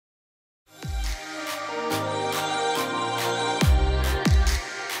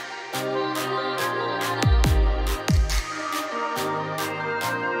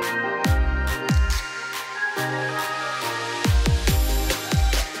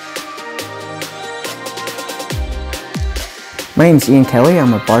My name is Ian Kelly.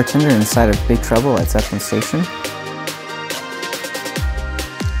 I'm a bartender inside of Big Trouble at Zeppelin Station.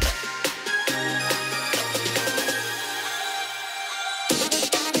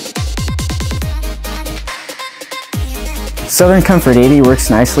 Southern Comfort 80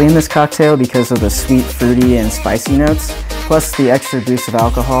 works nicely in this cocktail because of the sweet, fruity, and spicy notes, plus the extra boost of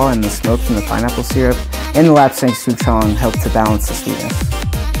alcohol and the smoke from the pineapple syrup, and the Lapsang Souchong help to balance the sweetness.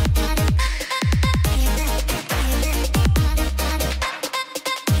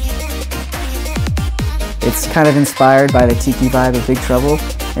 It's kind of inspired by the tiki vibe of Big Trouble,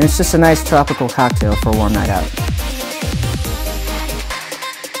 and it's just a nice tropical cocktail for a warm night out.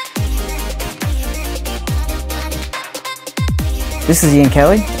 This is Ian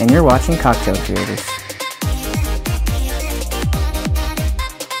Kelly, and you're watching Cocktail Creators.